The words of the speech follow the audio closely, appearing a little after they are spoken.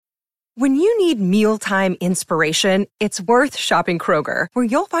When you need mealtime inspiration, it's worth shopping Kroger, where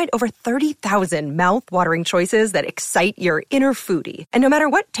you'll find over 30,000 mouth-watering choices that excite your inner foodie. And no matter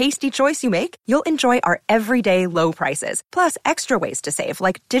what tasty choice you make, you'll enjoy our everyday low prices, plus extra ways to save,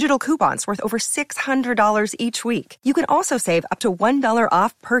 like digital coupons worth over $600 each week. You can also save up to $1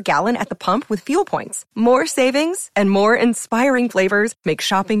 off per gallon at the pump with fuel points. More savings and more inspiring flavors make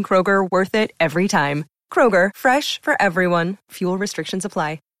shopping Kroger worth it every time. Kroger, fresh for everyone. Fuel restrictions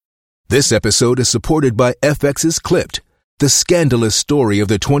apply. This episode is supported by FX's Clipped, the scandalous story of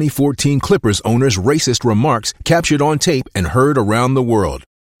the 2014 Clippers owner's racist remarks captured on tape and heard around the world.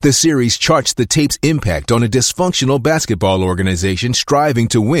 The series charts the tape's impact on a dysfunctional basketball organization striving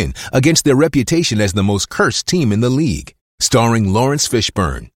to win against their reputation as the most cursed team in the league. Starring Lawrence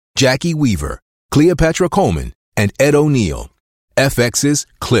Fishburne, Jackie Weaver, Cleopatra Coleman, and Ed O'Neill. FX's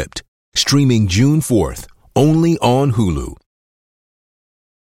Clipped, streaming June 4th, only on Hulu.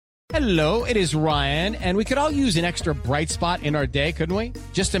 Hello, it is Ryan, and we could all use an extra bright spot in our day, couldn't we?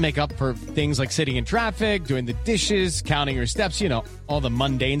 Just to make up for things like sitting in traffic, doing the dishes, counting your steps, you know, all the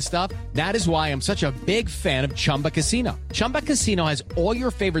mundane stuff. That is why I'm such a big fan of Chumba Casino. Chumba Casino has all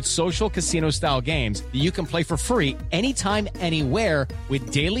your favorite social casino-style games that you can play for free anytime, anywhere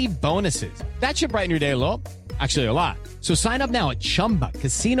with daily bonuses. That should brighten your day a little. Actually, a lot. So sign up now at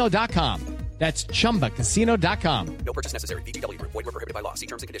ChumbaCasino.com. That's ChumbaCasino.com. No purchase necessary. VGW Group. Void where prohibited by law. See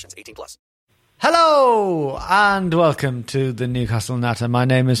terms and conditions. 18+. Hello and welcome to the Newcastle Natter. My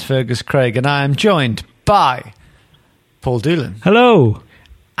name is Fergus Craig and I am joined by Paul Doolan. Hello.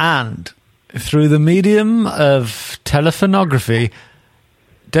 And through the medium of telephonography,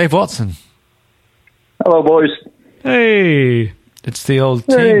 Dave Watson. Hello, boys. Hey. It's the old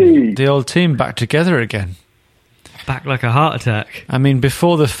team. The old team back together again. Back like a heart attack. I mean,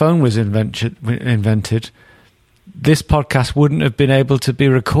 before the phone was invented, this podcast wouldn't have been able to be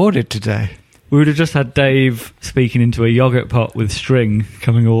recorded today. We would have just had Dave speaking into a yoghurt pot with string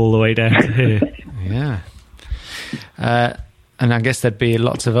coming all the way down to here. Yeah. And I guess there'd be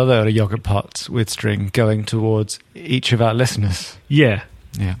lots of other yoghurt pots with string going towards each of our listeners. Yeah.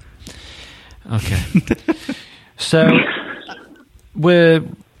 Yeah. Okay. So,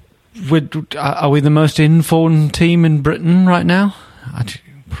 are we the most informed team in Britain right now?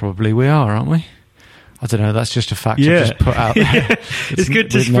 Probably we are, aren't we? I don't know, that's just a fact I've just put out there. It's good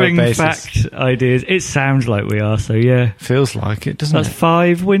to spring fact ideas. It sounds like we are, so yeah. Feels like it, doesn't it? That's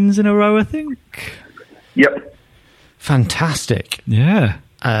 5 wins in a row, I think. Yep. Fantastic. Yeah.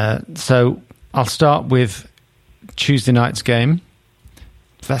 So I'll start with Tuesday night's game.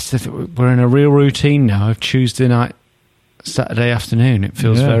 We're in a real routine now of Tuesday night, Saturday afternoon. It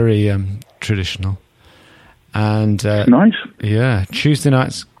feels very traditional. And nice. Yeah, Tuesday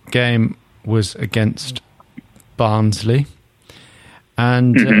night's game was against Barnsley.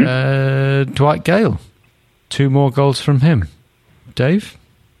 And Dwight Gale. 2 more goals from him. Dave?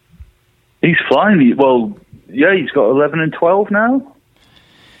 He's flying. He's got 11 and 12 now.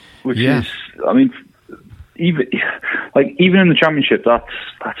 Which is, I mean, even in the Championship, that's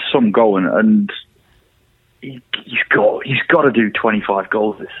some going, and he's got to do 25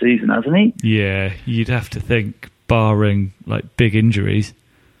 goals this season, hasn't he? Yeah, you'd have to think, barring like big injuries.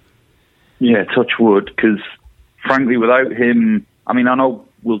 Yeah, touch wood, because frankly, without him, I mean, I know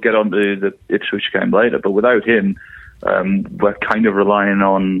we'll get on to the Ipswich game later, but without him, we're kind of relying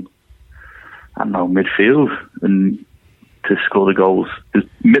on, I don't know, midfield and to score the goals, because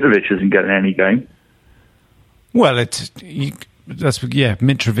Mitrovic isn't getting any game. Well, Mitrovic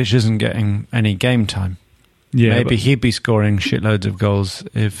isn't getting any game time. Yeah, maybe he'd be scoring shitloads of goals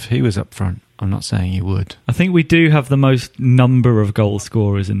if he was up front. I'm not saying he would. I think we do have the most number of goal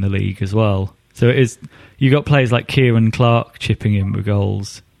scorers in the league as well. So it is, you got players like Kieran Clark chipping in with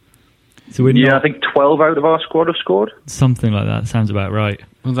goals. So I think 12 out of our squad have scored. Something like that. Sounds about right.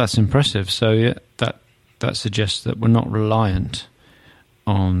 Well, that's impressive. So yeah, that suggests that we're not reliant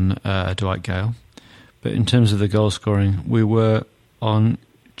on Dwight Gale. But in terms of the goal scoring, we were on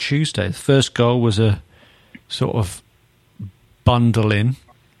Tuesday. The first goal was a sort of bundle in.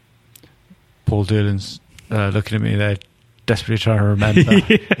 Paul Doolan's looking at me there, desperately trying to remember.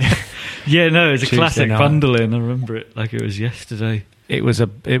 Yeah, no, it's a Tuesday classic night. Bundle in. I remember it like it was yesterday. It was a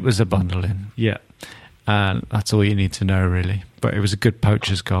bundle in. Yeah. And that's all you need to know, really. But it was a good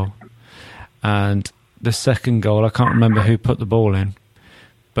poacher's goal. And the second goal, I can't remember who put the ball in,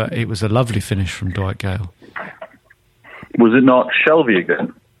 but it was a lovely finish from Dwight Gale. Was it not Shelby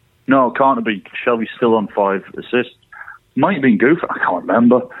again? No, it can't be. Shelby's still on 5 assists. Might have been Goof. I can't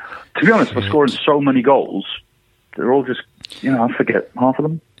remember. To be honest, we're scoring so many goals. They're all just, I forget half of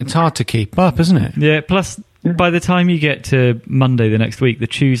them. It's hard to keep up, isn't it? Yeah, plus by the time you get to Monday the next week, the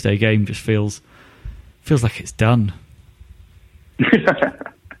Tuesday game just feels like it's done.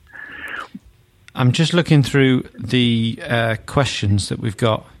 I'm just looking through the questions that we've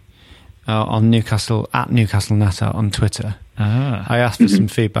got on Newcastle at Newcastle Natter on Twitter. I asked for some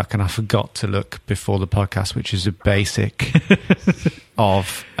feedback and I forgot to look before the podcast, which is a basic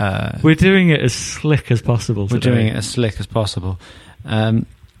of... we're doing it as slick as possible today. We're doing it as slick as possible. And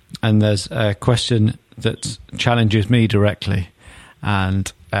there's a question that challenges me directly,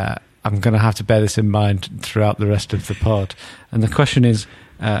 and I'm going to have to bear this in mind throughout the rest of the pod. And the question is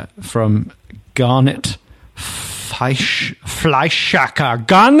from Garnet Fleischhacker.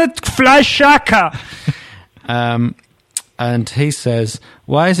 Garnet Fleischhacker! And he says,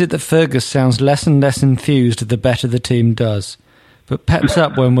 why is it that Fergus sounds less and less enthused the better the team does, but peps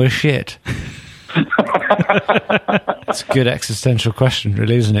up when we're shit? It's a good existential question,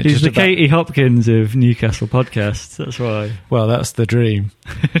 really, isn't it? He's the Katie Hopkins of Newcastle podcasts, that's why. Well, that's the dream.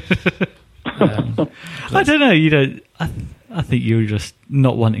 I don't know, I think you're just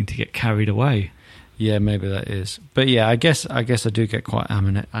not wanting to get carried away. Yeah, maybe that is. But yeah, I guess I do get quite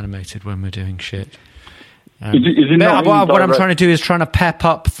animated when we're doing shit. Is it not what I'm trying to do is trying to pep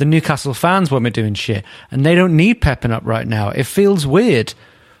up the Newcastle fans when we're doing shit, and they don't need pepping up right now. It feels weird.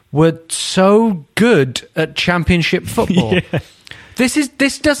 We're so good at Championship football. Yeah.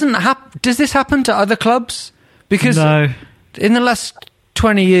 This doesn't happen. Does this happen to other clubs? Because in the last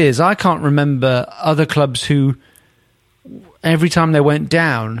 20 years, I can't remember other clubs who every time they went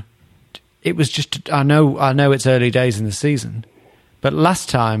down, it was just. I know it's early days in the season, but last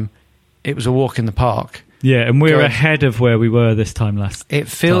time it was a walk in the park. Yeah, and we're ahead of where we were this time last. It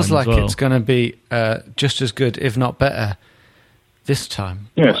feels like it's going to be just as good, if not better, this time.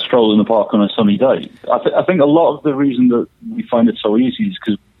 Yeah, stroll in the park on a sunny day. I think a lot of the reason that we find it so easy is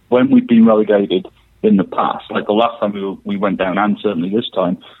because when we've been relegated in the past, like the last time we went down, and certainly this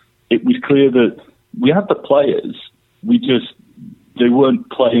time, it was clear that we had the players. They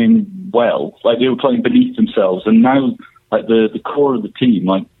weren't playing well. Like they were playing beneath themselves, and now like the core of the team,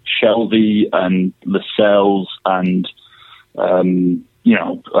 like Shelby and Lascelles and Anita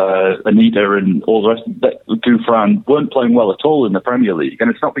and all the rest of Gouffran weren't playing well at all in the Premier League.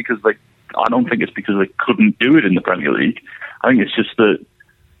 And it's not because I don't think it's because they couldn't do it in the Premier League. I think it's just that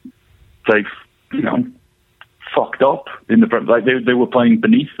they've, fucked up in the Premier League. They were playing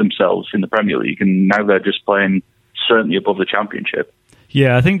beneath themselves in the Premier League, and now they're just playing certainly above the Championship.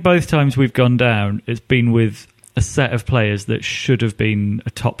 Yeah, I think both times we've gone down, it's been with a set of players that should have been a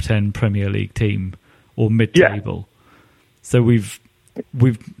top 10 Premier League team or mid-table. Yeah. So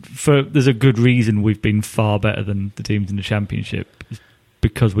there's a good reason we've been far better than the teams in the Championship,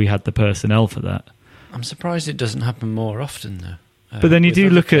 because we had the personnel for that. I'm surprised it doesn't happen more often, though. But then you do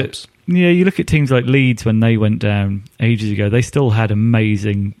look at teams like Leeds when they went down ages ago. They still had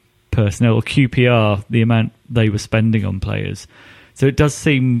amazing personnel. Or QPR, the amount they were spending on players. So it does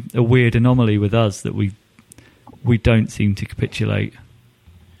seem a weird anomaly with us that we don't seem to capitulate.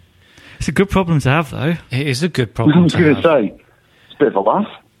 It's a good problem to have, though. It is a good problem I was going to say, it's a bit of a laugh.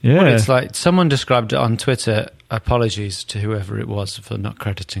 Yeah. Well, it's like someone described it on Twitter. Apologies to whoever it was for not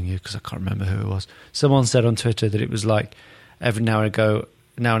crediting you, because I can't remember who it was. Someone said on Twitter that it was like every now and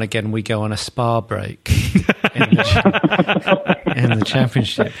again we go on a spa break in the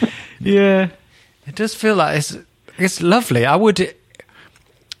Championship. Yeah. It does feel like it's lovely. I would...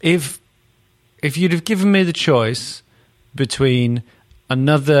 If you'd have given me the choice between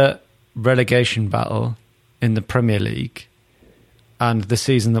another relegation battle in the Premier League and the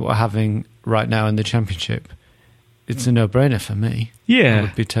season that we're having right now in the Championship, it's a no-brainer for me. Yeah. I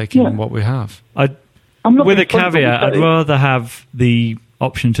would be taking what we have. With a caveat, I'd rather have the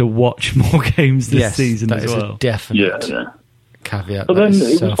option to watch more games this season as well. That is a definite caveat. But then is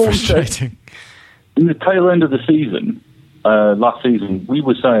it so was frustrating. In the tail end of the season, last season, we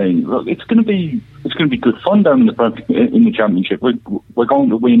were saying, look, it's going to be good fun down in the Championship. We're going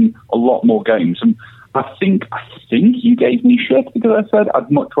to win a lot more games, and I think you gave me shit because I said I'd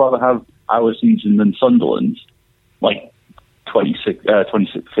much rather have our season than Sunderland's, like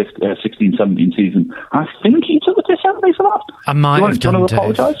 16-17 season. I think you took the piss out of me for that. I might have done. Do you want to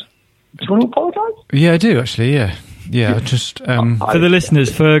apologise? Do you want to apologise? Yeah, I do actually. Yeah. Yeah, just for the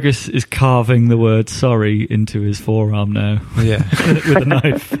listeners, Fergus is carving the word "sorry" into his forearm now. Yeah, with a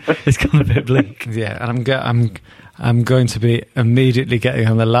knife. It's gone a bit bleak. Yeah, and I'm going to be immediately getting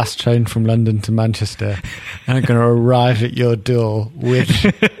on the last train from London to Manchester, and I'm going to arrive at your door with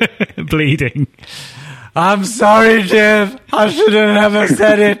bleeding. I'm sorry, Jim. I should have never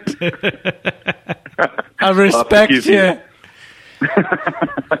said it. I respect you.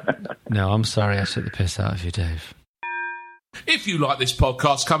 No, I'm sorry I took the piss out of you, Dave. If you like this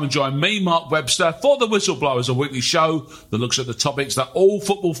podcast, come and join me, Mark Webster, for The Whistleblowers, a weekly show that looks at the topics that all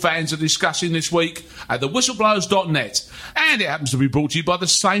football fans are discussing this week at thewhistleblowers.net. And it happens to be brought to you by the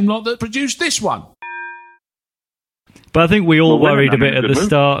same lot that produced this one. But I think we all worried a bit at the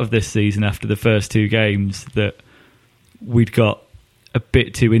start of this season after the first two games that we'd got a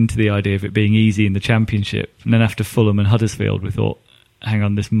bit too into the idea of it being easy in the Championship. And then after Fulham and Huddersfield, we thought, hang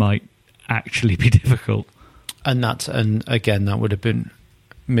on, this might actually be difficult. And again, that would have been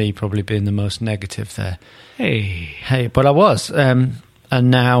me probably being the most negative there. Hey, but I was, and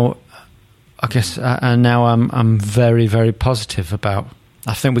now I guess, and now I'm very, very positive about.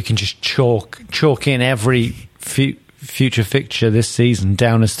 I think we can just chalk in every future fixture this season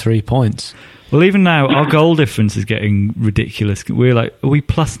down as 3 points. Well, even now, our goal difference is getting ridiculous. Are we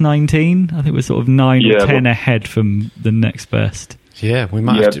plus 19? I think we're sort of 9 or 10 ahead from the next best. Yeah, we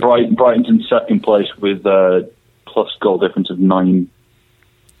might. Have to... Brighton's in second place with plus goal difference of 9.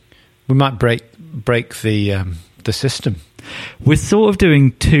 We might break the system. We're sort of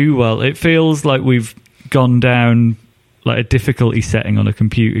doing too well. It feels like we've gone down like a difficulty setting on a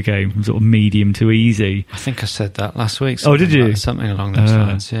computer game from sort of medium to easy. I think I said that last week. Oh, did you? Something along those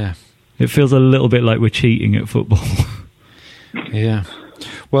lines. Yeah. It feels a little bit like we're cheating at football. Yeah.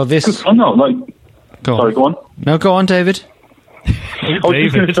 Well, this. Oh no! Go on. No, go on, David. I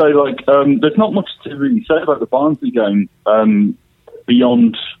was just going to say, there's not much to really say about the Barnsley game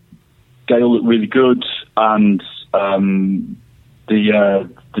beyond Gale looked really good, and the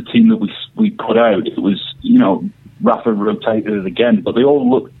team that we put out, it was, Rafa rotated it again, but they all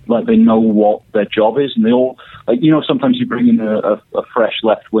look like they know what their job is, and they all, sometimes you bring in a fresh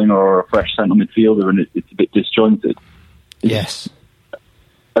left winger or a fresh centre midfielder, and it's a bit disjointed. Yes.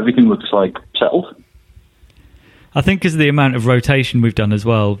 Everything looks like settled. I think because of the amount of rotation we've done as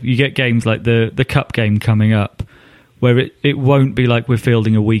well, you get games like the cup game coming up where it won't be like we're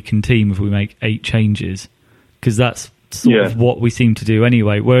fielding a weakened team if we make 8 changes, because that's sort of what we seem to do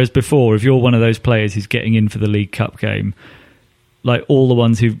anyway. Whereas before, if you're one of those players who's getting in for the League Cup game, like all the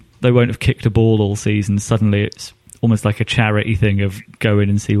ones who they won't have kicked a ball all season, suddenly it's almost like a charity thing of go in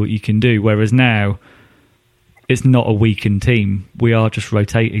and see what you can do. Whereas now, it's not a weakened team. We are just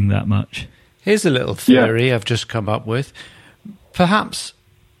rotating that much. Here's a little theory I've just come up with. Perhaps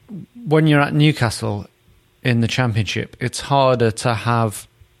when you're at Newcastle in the Championship, it's harder to have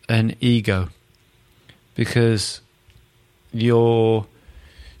an ego because you're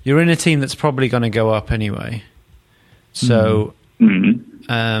in a team that's probably going to go up anyway. So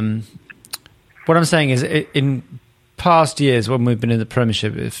what I'm saying is in past years when we've been in the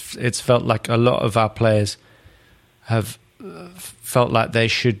Premiership, it's felt like a lot of our players have felt like they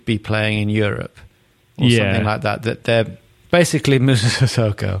should be playing in Europe or something like that. That they're basically Musa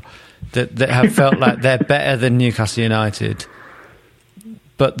Sissoko, that have felt like they're better than Newcastle United.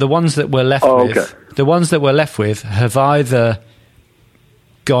 But the ones that we're left with, have either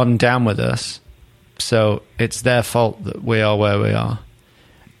gone down with us, so it's their fault that we are where we are,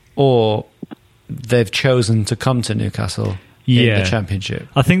 or they've chosen to come to Newcastle. In the Championship.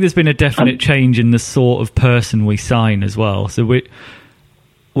 I think there's been a definite change in the sort of person we sign as well. So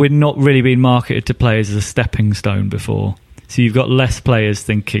we're not really being marketed to players as a stepping stone before. So you've got less players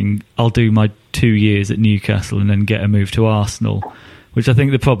thinking, I'll do my 2 years at Newcastle and then get a move to Arsenal, which I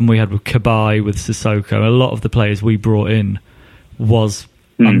think the problem we had with Cabaye, with Sissoko, a lot of the players we brought in was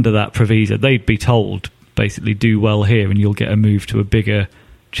under that proviso. They'd be told, basically, do well here and you'll get a move to a bigger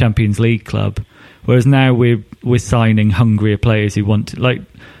Champions League club. Whereas now we're signing hungrier players who want to, like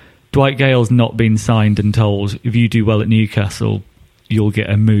Dwight Gale's not been signed and told if you do well at Newcastle you'll get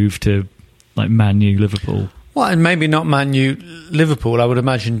a move to like Man U, Liverpool. Well, and maybe not Man U, Liverpool. I would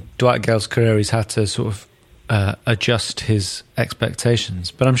imagine Dwight Gale's career he's had to sort of adjust his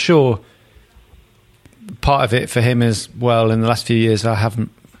expectations, but I'm sure part of it for him is, well, in the last few years I haven't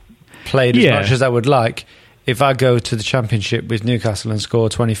played as much as I would like. If I go to the Championship with Newcastle and score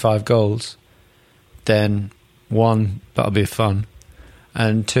 25 goals, then 1, that'll be fun,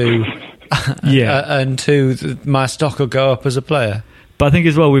 and 2, my stock will go up as a player. But I think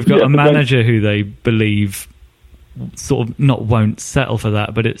as well we've got a manager who they believe sort of won't settle for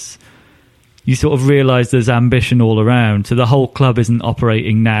that, but it's, you sort of realise there's ambition all around. So the whole club isn't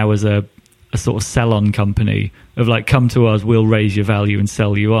operating now as a sort of sell-on company of like, come to us, we'll raise your value and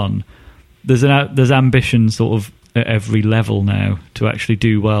sell you on. There's ambition sort of at every level now to actually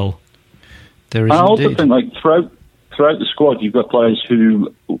do well. I also think, like, throughout the squad, you've got players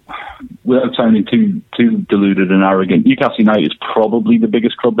who, without sounding too deluded and arrogant, Newcastle United is probably the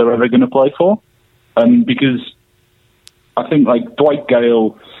biggest club they're ever going to play for, because I think like Dwight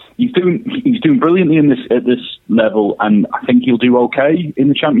Gale, he's doing brilliantly at this level, and I think he'll do okay in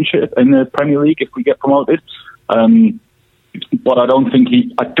the Championship, in the Premier League if we get promoted. But I don't think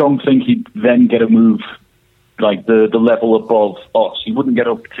he'd then get a move like the level above us. He wouldn't get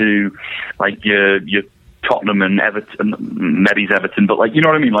up to like your Tottenham and Everton, maybe Everton, but like, you know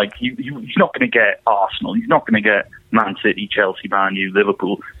what I mean? Like he's not going to get Arsenal. He's not going to get Man City, Chelsea, Man U,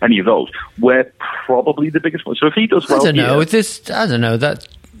 Liverpool, any of those. We're probably the biggest one. So if he does well, I don't know that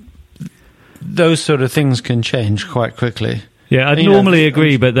those sort of things can change quite quickly. Yeah, I'd normally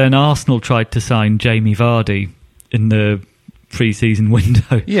agree, but then Arsenal tried to sign Jamie Vardy in the pre-season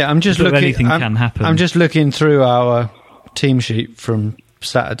window. Yeah, I'm just looking. Anything can happen. I'm just looking through our team sheet from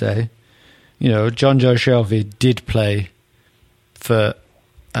Saturday. You know, John Joe Shelby did play for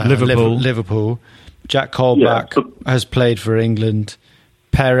Liverpool. Jack Colback has played for England.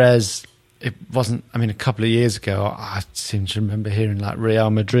 Perez, it wasn't. I mean, a couple of years ago, I seem to remember hearing like Real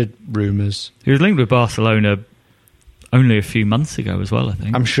Madrid rumours. He was linked with Barcelona only a few months ago as well, I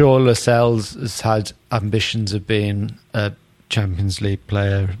think. I'm sure Lascelles has had ambitions of being a Champions League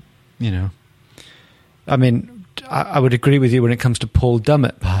player. You know, I mean, I would agree with you when it comes to Paul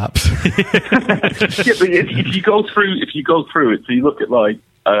Dummett, perhaps. Yeah, but if you go through it, so you look at like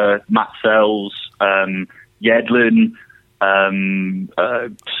Matt Sells, Yedlin,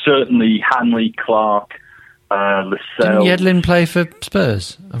 certainly Hanley, Clark, Lascelles. Didn't Yedlin play for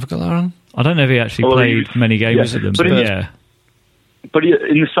Spurs? Have I got that wrong? I don't know if he actually played many games with them, but yeah. But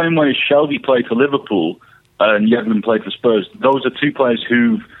in the same way as Shelby played for Liverpool and Yedlin played for Spurs, those are two players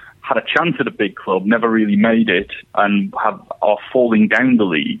who've had a chance at a big club, never really made it, and are falling down the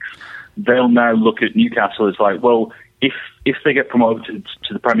leagues. They'll now look at Newcastle as like, well, if they get promoted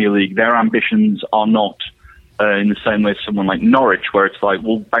to the Premier League, their ambitions are not in the same way as someone like Norwich, where it's like,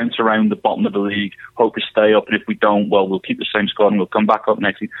 we'll bounce around the bottom of the league, hope to stay up, and if we don't, well, we'll keep the same squad and we'll come back up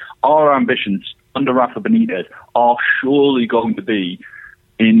next year. Our ambitions under Rafa Benitez are surely going to be,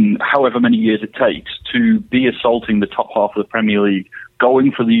 in however many years it takes, to be assaulting the top half of the Premier League,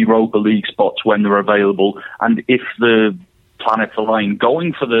 going for the Europa League spots when they're available, and if the planets align,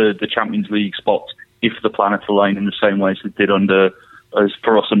 going for the Champions League spots if the planets align in the same way as it did as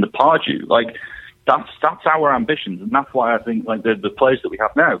for us under Pardew. Like, that's our ambitions, and that's why I think like the players that we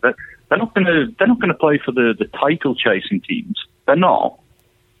have now, they're not going to play for the title chasing teams. They're not.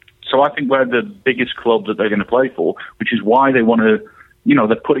 So I think we're the biggest club that they're going to play for, which is why they want to. You know,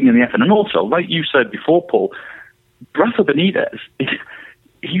 they're putting in the effort, and also, like you said before, Paul, Rafa Benitez,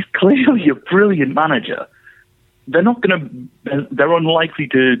 he's clearly a brilliant manager. They're unlikely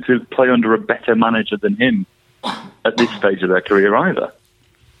to play under a better manager than him at this stage of their career either.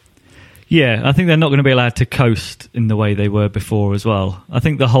 Yeah, I think they're not going to be allowed to coast in the way they were before as well. I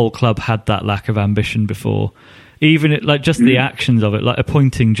think the whole club had that lack of ambition before. Even the actions of it, like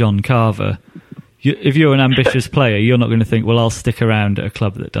appointing John Carver. If you're an ambitious player, you're not going to think, well, I'll stick around at a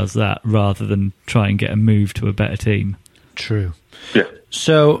club that does that, rather than try and get a move to a better team. True. Yeah.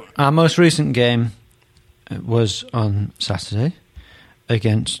 So our most recent game was on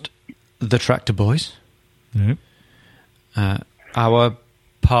against the Tractor Boys. Yep. Our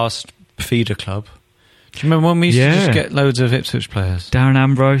past feeder club. Do you remember when we used to just get loads of Ipswich players? Darren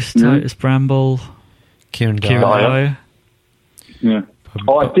Ambrose, Titus Bramble, Kieran Dyer. Yeah.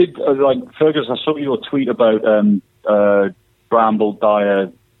 Oh, I did, Fergus, I saw your tweet about Bramble,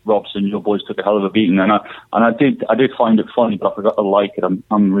 Dyer, Robson. Your boys took a hell of a beating, and I did find it funny, but I forgot to like it.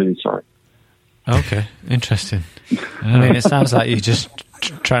 I'm really sorry. Okay, interesting. I mean, it sounds like you're just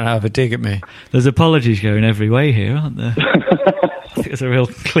trying to have a dig at me. There's apologies going every way here, aren't there? I think there's a real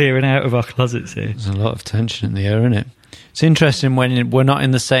clearing out of our closets here. There's a lot of tension in the air, isn't it? It's interesting when we're not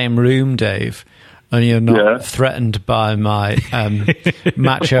in the same room, Dave, and you're not threatened by my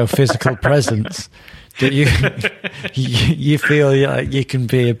macho physical presence, that you feel like you can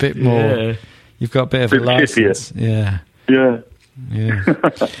be a bit more. You've got a bit of a license. Yeah.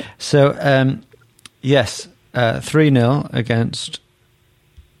 So, yes, 3-0 against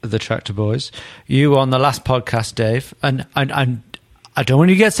the Tractor Boys. You on the last podcast, Dave, and I don't want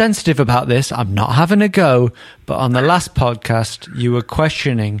you to get sensitive about this. I'm not having a go, but on the last podcast, you were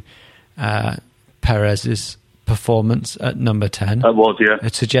questioning Perez's performance at number 10. That was, yeah.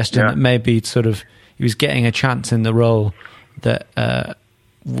 It's suggesting that maybe sort of he was getting a chance in the role that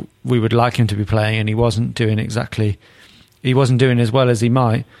we would like him to be playing, and he wasn't doing as well as he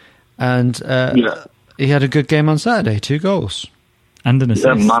might. And he had a good game on Saturday, 2 goals. And an assist.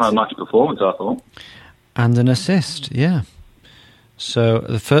 Yeah, man of match performance, I thought. And an assist, yeah. So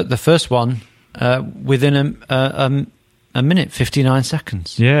the first one within a minute, 59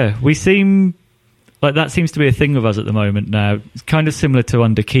 seconds. Yeah, we seem like that seems to be a thing with us at the moment now. It's kind of similar to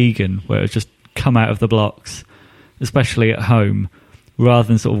under Keegan, where it's just come out of the blocks, especially at home, rather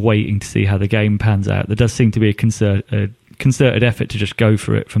than sort of waiting to see how the game pans out. There does seem to be a concerted effort to just go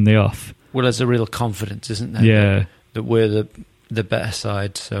for it from the off. Well, there's a real confidence, isn't there? Yeah. That we're the better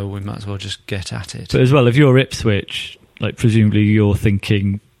side, so we might as well just get at it. But as well, if you're Ipswich, like presumably you're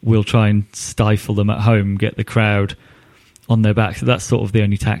thinking we'll try and stifle them at home, get the crowd on their back. So that's sort of the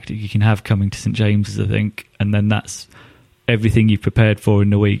only tactic you can have coming to St James's, I think. And then that's everything you've prepared for in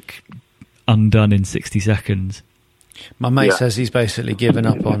the week undone in 60 seconds. My mate says he's basically given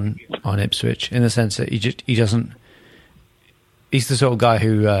up on Ipswich in the sense that he doesn't. He's the sort of guy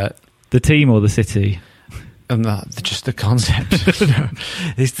who the team or the city. Just the concept. No.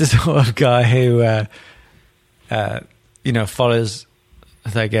 He's the sort of guy who follows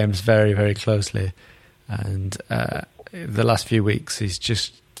their games very, very closely, and the last few weeks he's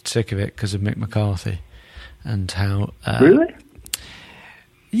just sick of it because of Mick McCarthy and how really,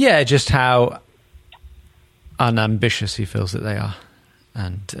 just how unambitious he feels that they are,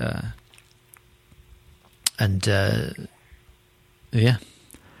 and yeah.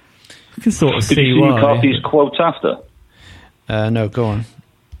 I can sort of Did see you see why. McCarthy's quotes after? No, go on.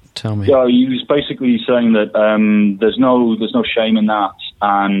 Tell me. Yeah, he was basically saying that there's no shame in that,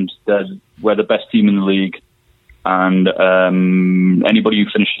 and we're the best team in the league, and anybody who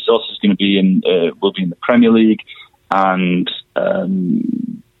finishes us is going to will be in the Premier League, and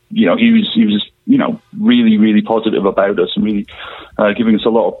he was really, really positive about us and really giving us a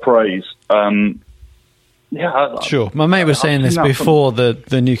lot of praise. Sure. My mate was saying this before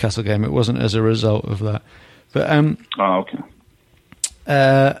the Newcastle game. It wasn't as a result of that. But okay.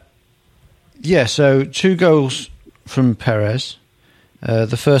 So 2 goals from Perez.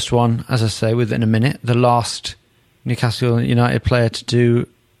 The first one, as I say, within a minute. The last Newcastle United player to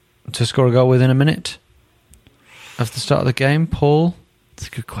score a goal within a minute of the start of the game. Paul? That's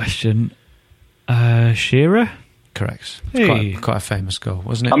a good question. Shearer? Correct. Hey. Quite a famous goal,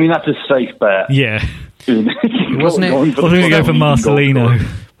 wasn't it? I mean, that's a safe bet. Yeah. Wasn't it? I was going to go for Marcelino.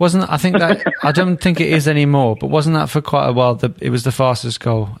 Wasn't I think that I don't think it is anymore, but wasn't that for quite a while? It was the fastest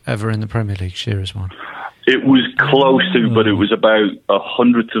goal ever in the Premier League. Shearer's one. It was close to, but it was about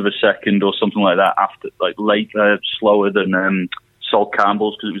 100th of a second or something like that. After slower than Sol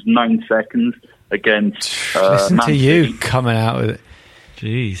Campbell's, because it was 9 seconds against. Listen Man to you City. coming out with it.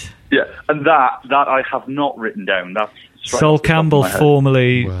 Jeez. Yeah, and that I have not written down. That's Sol Campbell,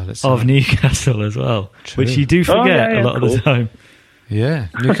 formerly of Newcastle as well, True. which you do forget a lot of the time. Yeah,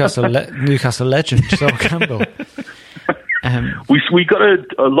 Newcastle legend Sol Campbell. We got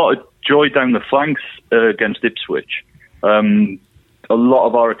a lot of joy down the flanks against Ipswich. A lot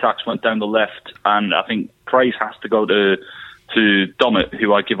of our attacks went down the left, and I think praise has to go to Domit,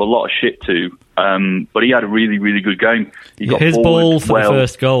 who I give a lot of shit to. But he had a really, really good game. His ball for the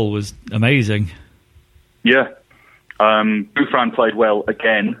first goal was amazing. Yeah. Buffon played well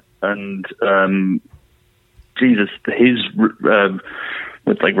again, and Jesus, his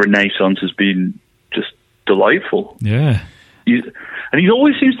renaissance has been just delightful. Yeah. And he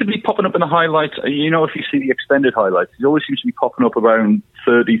always seems to be popping up in the highlights. If you see the extended highlights, he always seems to be popping up around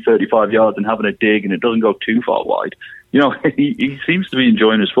 30, 35 yards and having a dig, and it doesn't go too far wide. He seems to be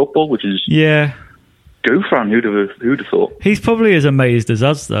enjoying his football, which is Gouffran. Who'd have thought? He's probably as amazed as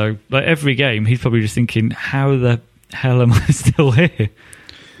us, though. Like every game, he's probably just thinking, "How the hell am I still here?"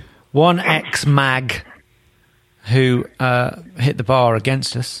 One ex-mag who hit the bar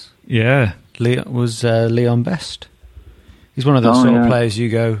against us. Yeah, was Leon Best. He's one of those sort of players you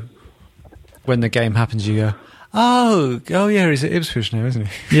go, when the game happens, you go, oh yeah, he's at Ipswich now, isn't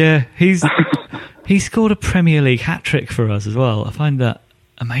he? Yeah, he scored a Premier League hat-trick for us as well. I find that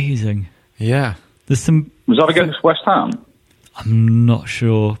amazing. Yeah. Was that against West Ham? I'm not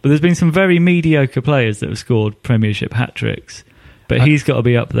sure. But there's been some very mediocre players that have scored Premiership hat-tricks. But he's got to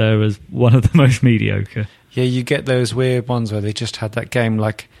be up there as one of the most mediocre. Yeah, you get those weird ones where they just had that game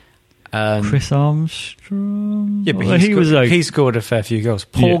like... Chris Armstrong? Yeah, but he scored a fair few goals.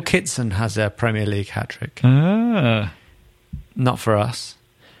 Paul Kitson has a Premier League hat-trick. Ah. Not for us.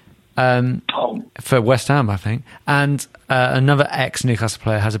 For West Ham, I think. And another ex-Newcastle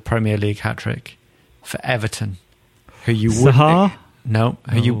player has a Premier League hat-trick for Everton. Who you would... Sahar? No.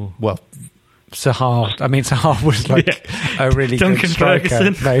 Sahar. I mean, Sahar was like a really Duncan good striker,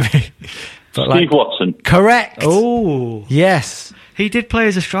 Ferguson. maybe. But Steve Watson. Correct. Oh. Yes. He did play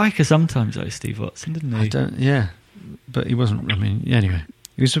as a striker sometimes, though, Steve Watson, didn't he? But he wasn't. I mean, anyway,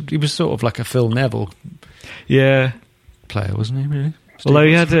 he was sort of like a Phil Neville, player, wasn't he? Really. Although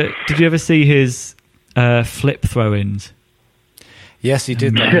he had did you ever see his flip throw-ins? Yes, he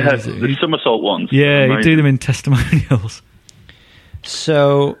did that. Yeah, the somersault ones. Yeah, Amazing. he'd do them in testimonials.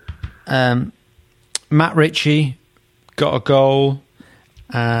 So, Matt Ritchie got a goal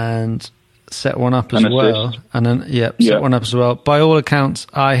and set one up as well. Assist. And then, set one up as well. By all accounts,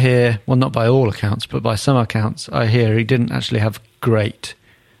 I hear, well, not by all accounts, but by some accounts, I hear he didn't actually have a great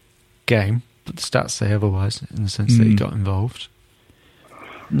game, but the stats say otherwise, in the sense that he got involved.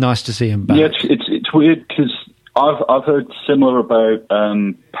 Nice to see him back. Yeah, it's weird because I've heard similar about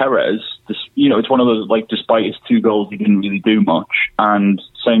Perez. It's one of those, like, despite his 2 goals, he didn't really do much. And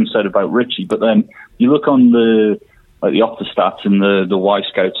same said about Ritchie. But then you look on the Opta stats and the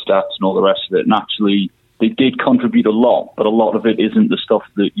Y-Scout stats and all the rest of it, and actually they did contribute a lot, but a lot of it isn't the stuff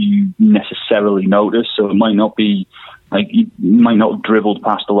that you necessarily notice. So it might not be, like, he might not have dribbled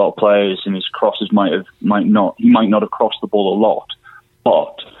past a lot of players, and his crosses he might not have crossed the ball a lot.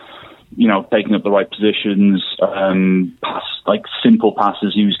 But, taking up the right positions, simple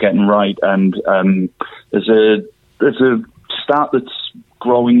passes he was getting right. And there's a stat that's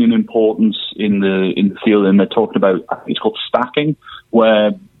growing in importance in the field, and they're talking about, I think it's called stacking,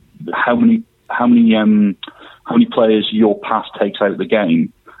 where how many players your pass takes out of the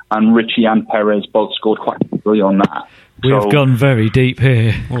game. And Ritchie and Perez both scored quite quickly on that. We've gone very deep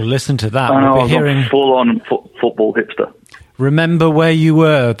here. Well, listen to that. We'll be hearing full-on football hipster. Remember where you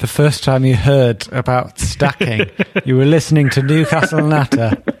were the first time you heard about stacking. You were listening to Newcastle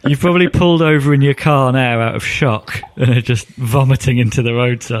Natter. You've probably pulled over in your car now out of shock and are just vomiting into the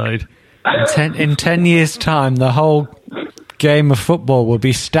roadside. In 10 years' time, the whole game of football will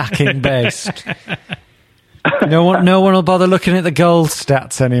be stacking based. No one will bother looking at the goal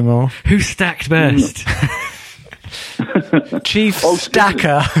stats anymore. Who stacked best? Chief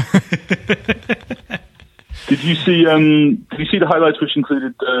Stacker. Did you see the highlights which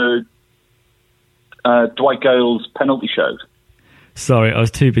included Dwight Gale's penalty shout? Sorry, I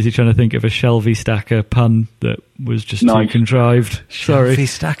was too busy trying to think of a Shelby Stacker pun that was just too contrived. Sorry. Shelby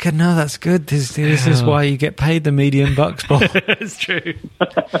Stacker, no, that's good. This is why you get paid the median bucks, Paul. That's true.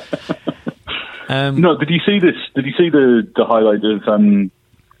 No, did you see this? Did you see the highlight of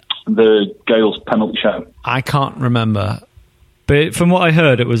the Gale's penalty shout? I can't remember. But from what I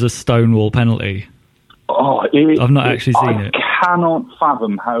heard, it was a Stonewall penalty. I've not actually seen it. I cannot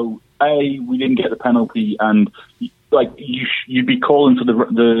fathom how we didn't get the penalty, and you'd be calling for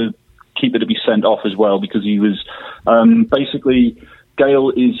the keeper to be sent off as well, because he was basically, Gale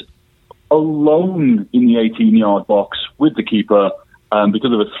is alone in the 18-yard box with the keeper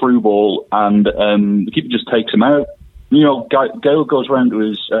because of a through ball, and the keeper just takes him out. Gale goes around to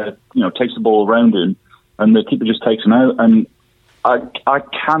his takes the ball around him, and the keeper just takes him out, and I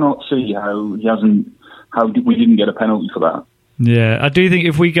cannot see how we didn't get a penalty for that. Yeah, I do think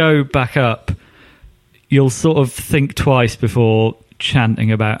if we go back up, you'll sort of think twice before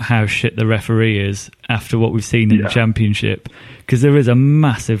chanting about how shit the referee is after what we've seen in the Championship, because there is a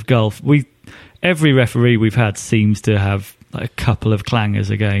massive gulf. Every referee we've had seems to have like a couple of clangers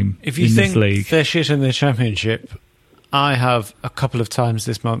a game if you in think this league. They're shit in the Championship, I have a couple of times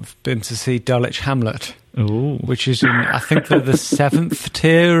this month been to see Dulwich Hamlet. Ooh. Which is I think they're the 7th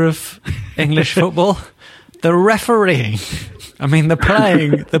tier of English football. The refereeing, I mean,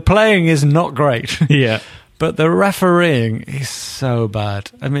 the playing is not great. Yeah. But the refereeing is so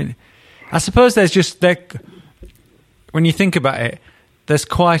bad. I mean, I suppose when you think about it, there's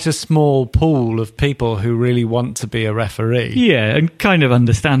quite a small pool of people who really want to be a referee. Yeah, and kind of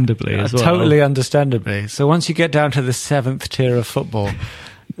understandably as well. Totally understandably. So once you get down to the 7th tier of football,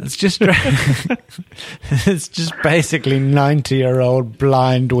 it's just basically 90-year-old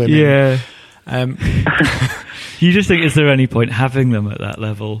blind women. Yeah. You just think, is there any point having them at that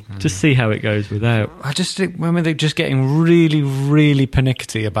level? Just see how it goes without. I just think they're just getting really, really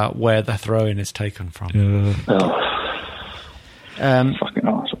pernickety about where the throw-in is taken from. Fucking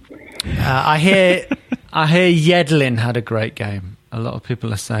awesome. I hear Yedlin had a great game. A lot of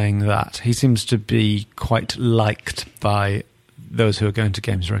people are saying that. He seems to be quite liked by those who are going to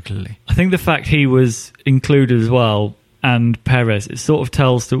games regularly. I think the fact he was included as well, and Perez, it sort of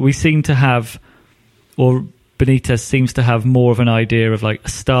tells that we seem to have, or Benitez seems to have more of an idea of like a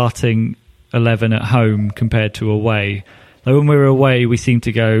starting 11 at home compared to away. Like when we were away, we seem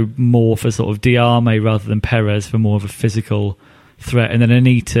to go more for sort of Diarme rather than Perez for more of a physical threat, and then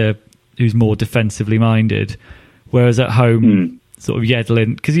Anita, who's more defensively minded. Whereas at home, sort of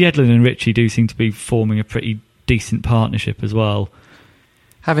Yedlin, because Yedlin and Ritchie do seem to be forming a pretty decent partnership as well.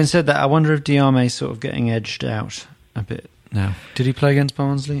 Having said that, I wonder if Diarme's sort of getting edged out a bit now. Did he play against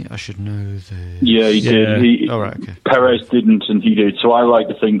Barnsley? I should know this. Yeah, he did. Okay. Perez didn't, and he did. So I like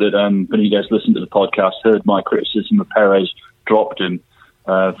to think that Benitez listened to the podcast, heard my criticism of Perez, dropped him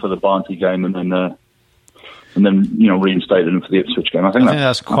for the Barnsley game, and then reinstated him for the Ipswich game. I think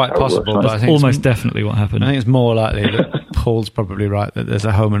that's quite possible. But I think almost definitely what happened. I think it's more likely that Paul's probably right, that there's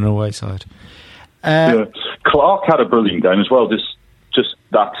a home and away side. Clark had a brilliant game as well. Just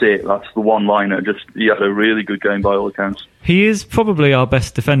that's it. That's the one-liner. Just he had a really good game by all accounts. He is probably our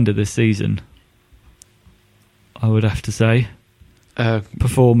best defender this season, I would have to say,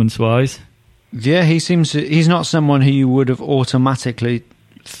 performance-wise. Yeah, he's not someone who you would have automatically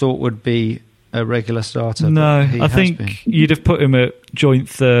thought would be a regular starter. No, I think you'd have put him at joint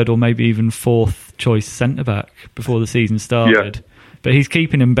third or maybe even fourth choice centre-back before the season started. Yeah. But he's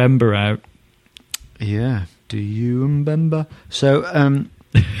keeping Mbemba out. Yeah, do you remember? So,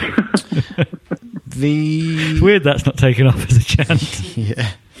 It's weird that's not taken off as a chant. Yeah.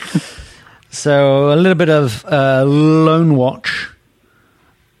 So, a little bit of Loan Watch.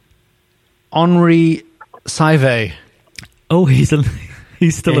 Henri Saivet. Oh, he's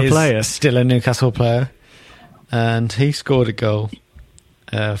still a player. Still a Newcastle player. And he scored a goal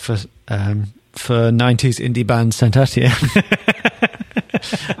for 90s indie band Saint Etienne.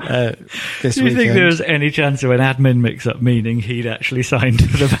 Do you think there was any chance of an admin mix-up, meaning he'd actually signed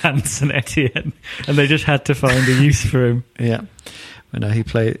for the band Saint Etienne and they just had to find a use for him? Yeah. But no,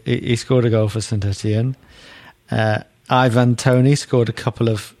 he scored a goal for Saint Etienne. Ivan Toney scored a couple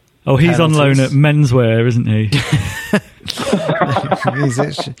of he's on loan at Menswear, isn't he?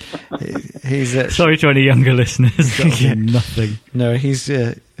 he's Sorry to any younger listeners. Yeah. Nothing. No, he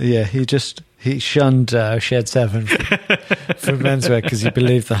shunned Shed 7 from Menswear because he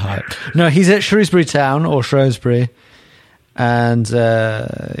believed the hype. No, he's at Shrewsbury Town or Shrewsbury, and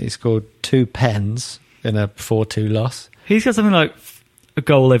he scored 2 pens in a 4-2 loss. He's got something like a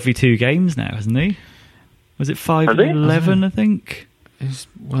goal every 2 games now, hasn't he? Was it 5-11, I think? He's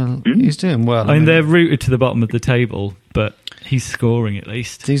doing well. I mean, they're rooted to the bottom of the table, but he's scoring at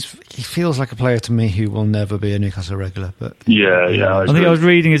least. He feels like a player to me who will never be a Newcastle regular. But yeah. I think I was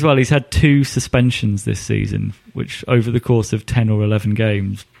reading as well, he's had 2 suspensions this season, which over the course of 10 or 11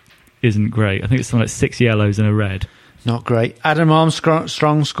 games isn't great. I think it's something like 6 yellows and a red. Not great. Adam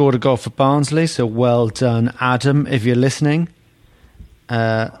Armstrong scored a goal for Barnsley, so well done, Adam, if you're listening.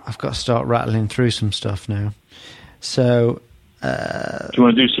 I've got to start rattling through some stuff now. So... do you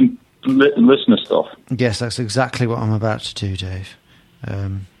want to do some listener stuff? Yes, that's exactly what I'm about to do, Dave.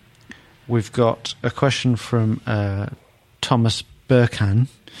 We've got a question from Thomas Burkhan.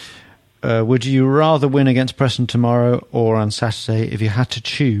 Would you rather win against Preston tomorrow or on Saturday? If you had to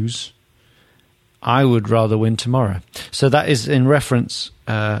choose, I would rather win tomorrow. So that is in reference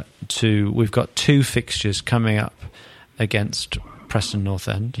to we've got 2 fixtures coming up against Preston North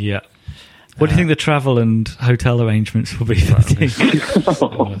End. Yeah. What do you think the travel and hotel arrangements will be for the team?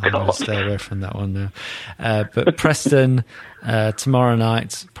 I'm going to stay away from that one now. But Preston, tomorrow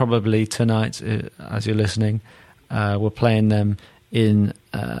night, probably tonight, as you're listening, we're playing them in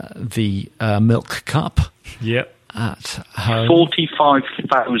the Milk Cup. Yep. At home.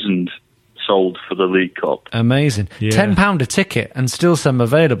 45,000 sold for the League Cup. Amazing. Yeah. £10 a ticket and still some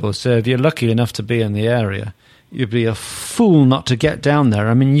available. So if you're lucky enough to be in the area, you'd be a fool not to get down there.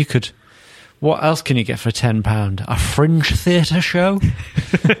 I mean, you could... What else can you get for £10? A fringe theatre show?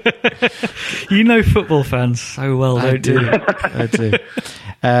 You know football fans so well, don't you? I do.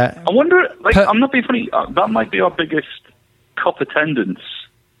 I wonder, I'm not being funny, that might be our biggest cup attendance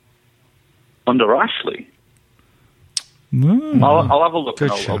under Ashley. I'll have a look.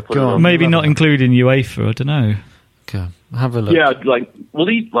 Good I'll show. put Go it on. Maybe not including UEFA, I don't know. Okay, have a look. Yeah,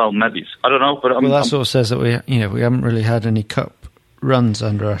 maybe. I don't know. But that sort of says that we haven't really had any cup runs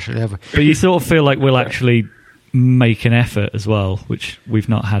under Ashley, have we? But you sort of feel like we'll actually make an effort as well, which we've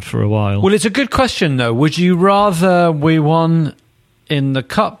not had for a while. Well, it's a good question, though. Would you rather we won in the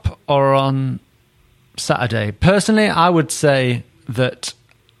Cup or on Saturday? Personally, I would say that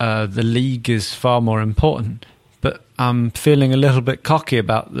the league is far more important, but I'm feeling a little bit cocky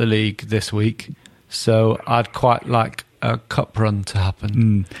about the league this week, so I'd quite like a cup run to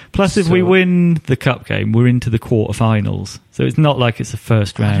happen. Plus, if we win the cup game, we're into the quarterfinals. So it's not like it's a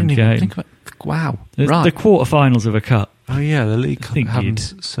first round game. Wow. Right. The quarterfinals of a cup. Oh, yeah, the League Cup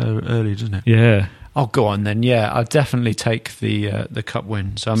happens so early, doesn't it? Yeah. Oh, go on then. Yeah, I'll definitely take the cup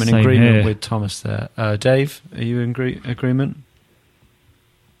win. So I'm in Same agreement here. with Thomas there. Dave, are you in agreement?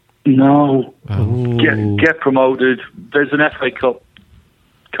 No. Oh. Get promoted. There's an FA Cup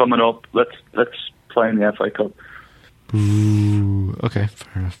coming up. Let's play in the FA Cup. Ooh, okay,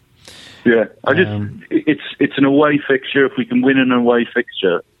 fair enough. Yeah, it's an away fixture. If we can win an away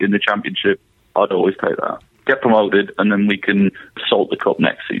fixture in the Championship, I'd always take that. Get promoted, and then we can assault the cup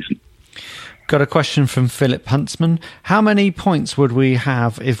next season. got a question from Philip Huntsman. How many points would we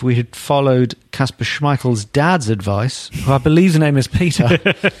have if we had followed Kasper Schmeichel's dad's advice, who I believe the name is Peter,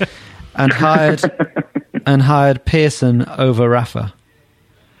 and hired Pearson over Rafa?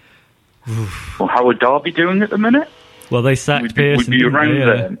 Well, how are Derby doing at the minute? Well, they sacked Pearson. We'd be around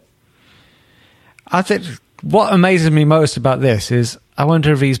then. I think what amazes me most about this is I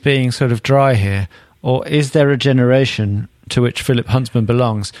wonder if he's being sort of dry here, or is there a generation to which Philip Huntsman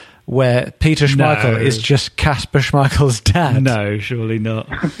belongs where Peter Schmeichel is just Kasper Schmeichel's dad? No, surely not.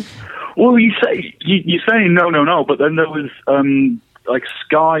 Well, you're saying no, but then there was like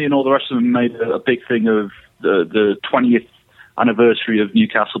Sky and all the rest of them made a big thing of the 20th anniversary of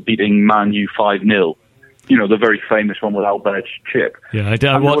Newcastle beating Man U 5-0. You know, the very famous one with Albert Chip. Yeah,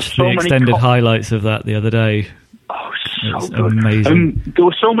 I watched the extended highlights of that the other day. Oh, so good. Amazing. There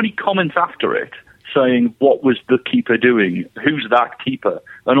were so many comments after it saying, what was the keeper doing? Who's that keeper?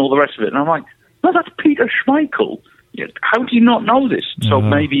 And all the rest of it. And I'm like, no, that's Peter Schmeichel. How do you not know this? So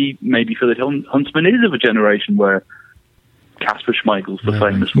maybe Philip Huntsman is of a generation where Kasper Schmeichel's the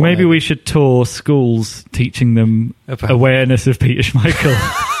famous one. Maybe we should tour schools teaching them awareness of Peter Schmeichel.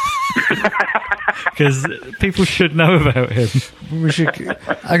 Because people should know about him.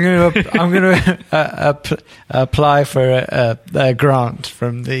 I'm going to apply for a grant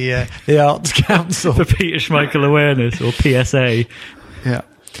from the Arts Council for Peter Schmeichel awareness, or PSA. Yeah.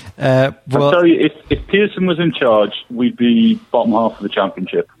 I'll tell you, if Pearson was in charge, we'd be bottom half of the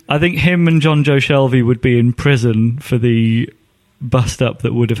championship. I think him and John Joe Shelvey would be in prison for the bust-up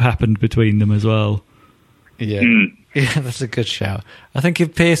that would have happened between them as well. Yeah, yeah, that's a good shout. I think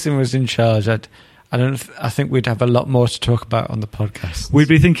if Pearson was in charge, I think we'd have a lot more to talk about on the podcast. We'd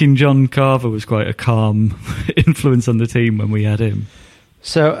be thinking John Carver was quite a calm influence on the team when we had him.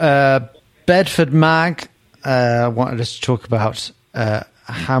 So, Bedford Mag wanted us to talk about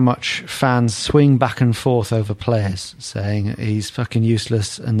how much fans swing back and forth over players, saying he's fucking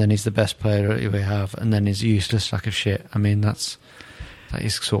useless, and then he's the best player we have, and then he's a useless sack of shit. I mean, that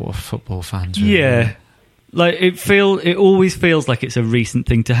is sort of football fans. Really. Yeah. Like it always feels like it's a recent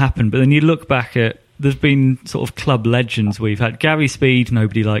thing to happen, but then you look back at, there's been sort of club legends we've had. Gary Speed,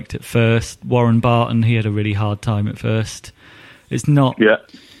 nobody liked at first. Warren Barton, he had a really hard time at first. It's not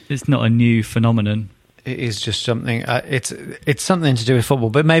a new phenomenon. It is just something. It's something to do with football,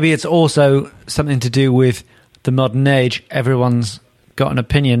 but maybe it's also something to do with the modern age. Everyone's got an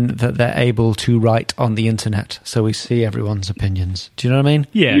opinion that they're able to write on the internet, so we see everyone's opinions. Do you know what I mean?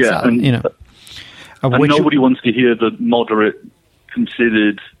 Yeah, and nobody wants to hear the moderate,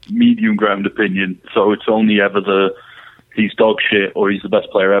 considered, medium ground opinion. So it's only ever he's dog shit or he's the best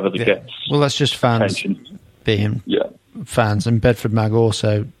player ever that gets. Well, that's just fans attention. Being fans, and Bedford Mag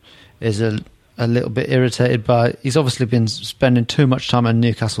also is a little bit irritated by. He's obviously been spending too much time on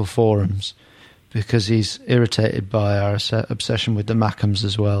Newcastle forums because he's irritated by our obsession with the Mackhams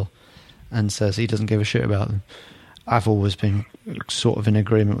as well, and says he doesn't give a shit about them. I've always been sort of in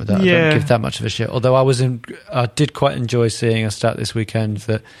agreement with that. I don't give that much of a shit. Although I did quite enjoy seeing a stat this weekend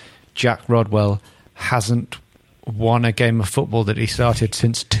that Jack Rodwell hasn't won a game of football that he started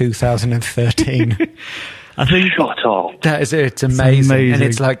since 2013. I think shut up. That is it. It's amazing. And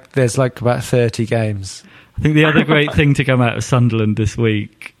it's like there's like about 30 games. I think the other great thing to come out of Sunderland this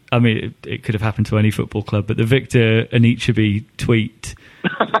week, I mean, it could have happened to any football club, but the Victor Anichebe tweet,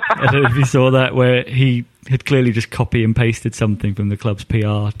 I don't know if you saw that, where he had clearly just copy and pasted something from the club's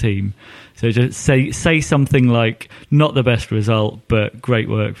PR team. So just say something like, not the best result, but great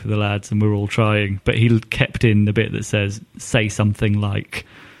work for the lads and we're all trying. But he kept in the bit that says, say something like,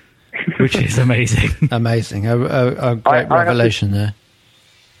 which is amazing. Amazing. A great revelation there.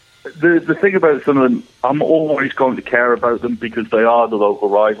 The thing about Sunderland, I'm always going to care about them because they are the local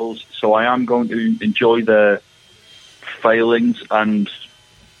rivals. So I am going to enjoy their failings and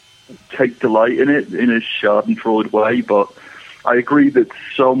take delight in it in a schadenfreude way. But I agree that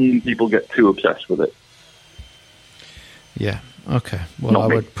some people get too obsessed with it. Yeah. Okay. Well, I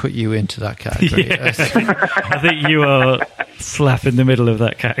would put you into that category. Yeah. I think you are slap in the middle of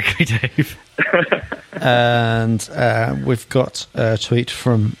that category, Dave. And we've got a tweet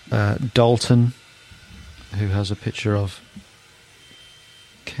from Dalton, who has a picture of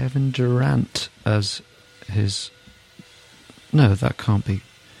Kevin Durant as his... No, that can't be...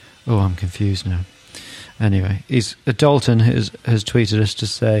 Oh, I'm confused now. Anyway, Dalton has tweeted us to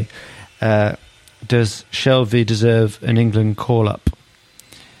say, does Shelvey deserve an England call-up?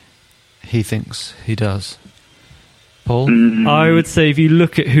 He thinks he does. Paul? I would say if you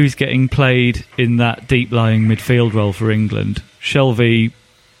look at who's getting played in that deep-lying midfield role for England, Shelvey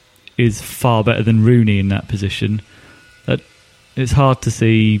is far better than Rooney in that position. It's hard to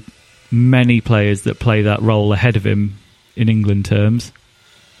see many players that play that role ahead of him in England terms.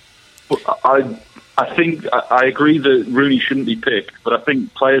 I think I agree that Rooney shouldn't be picked, but I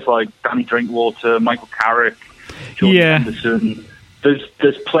think players like Danny Drinkwater, Michael Carrick, Jordan Henderson,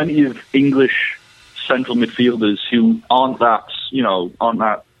 there's plenty of English central midfielders who aren't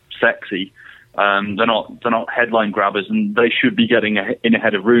that sexy. They're not headline grabbers, and they should be getting in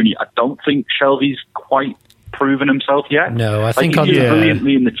ahead of Rooney. I don't think Shelvey's quite proven himself yet. No, I think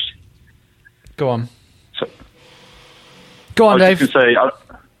brilliantly in the. Go on. So, Go on, Dave.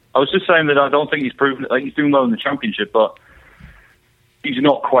 I was just saying that I don't think he's proven. Like, he's doing well in the Championship, but he's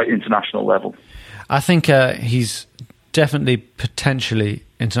not quite international level. I think he's definitely potentially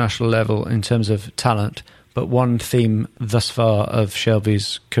international level in terms of talent, but one theme thus far of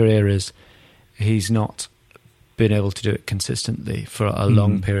Shelvey's career is he's not been able to do it consistently for a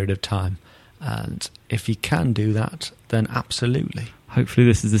long period of time. And if he can do that, then absolutely. Hopefully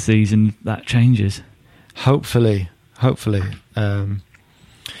this is the season that changes. Hopefully.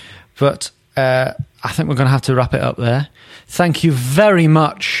 But I think we're going to have to wrap it up there. Thank you very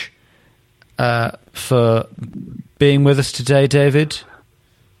much for being with us today, David.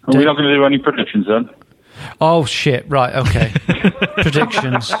 Are we not going to do any predictions then? Oh, shit. Right, okay.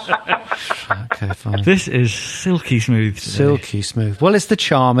 Predictions. Okay, fine. This is silky smooth today. Silky smooth. Well, it's the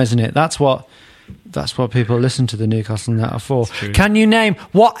charm, isn't it? That's what people listen to the Newcastle United for. Can you name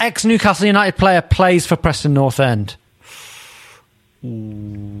what ex-Newcastle United player plays for Preston North End?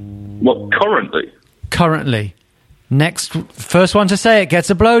 What, currently? Currently. First one to say it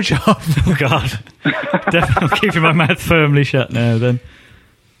gets a blowjob. Oh, God. Definitely keeping my mouth firmly shut now, then.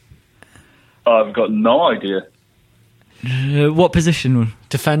 I've got no idea. What position?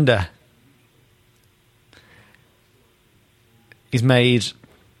 Defender. He's made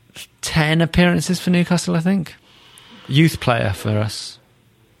 10 appearances for Newcastle, I think. Youth player for us.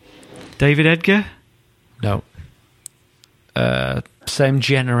 David Edgar? No. Same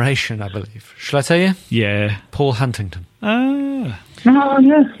generation, I believe. Shall I tell you? Yeah. Paul Huntington. Ah. Oh,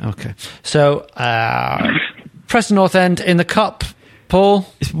 yeah. Okay. So, Preston North End in the Cup. Paul?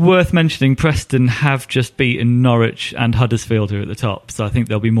 It's worth mentioning Preston have just beaten Norwich and Huddersfield here at the top, so I think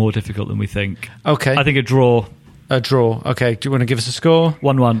they'll be more difficult than we think. Okay. I think a draw. A draw. Okay. Do you want to give us a score?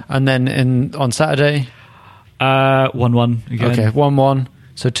 1-1. And then on Saturday? 1-1 again. Okay, 1-1.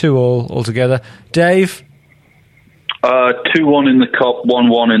 So 2-2 altogether. Dave? 2-1 in the Cup,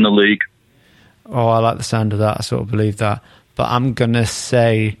 1-1 in the league. Oh, I like the sound of that. I sort of believe that. But I'm going to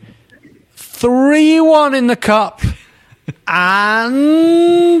say 3-1 in the Cup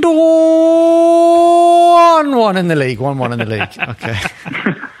and 1-1 in the league. 1-1 in the league. Okay.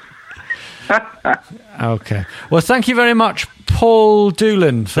 Okay. Well, thank you very much, Paul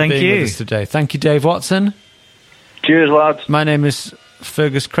Doolan, for being with us today. Thank you, Dave Watson. Cheers, lads. My name is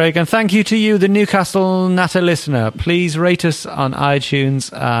Fergus Craig, and thank you to you, the Newcastle Natter listener. Please rate us on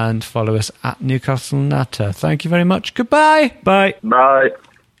iTunes and follow us at Newcastle Natter. Thank you very much. Goodbye. Bye. Bye.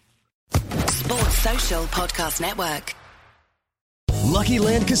 Sports Social Podcast Network. Lucky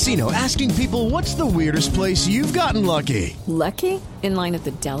Land Casino, asking people, what's the weirdest place you've gotten lucky? Lucky? In line at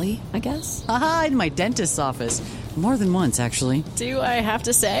the deli, I guess? Aha, in my dentist's office. More than once, actually. Do I have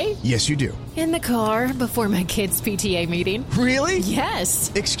to say? Yes, you do. In the car before my kids' PTA meeting. Really? Yes.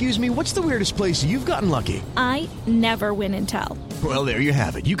 Excuse me, what's the weirdest place you've gotten lucky? I never win and tell. Well, there you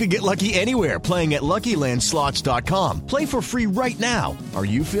have it. You can get lucky anywhere, playing at LuckyLandSlots.com. Play for free right now. Are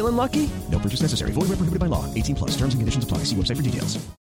you feeling lucky? No purchase necessary. Void where prohibited by law. 18+. Terms and conditions apply. See website for details.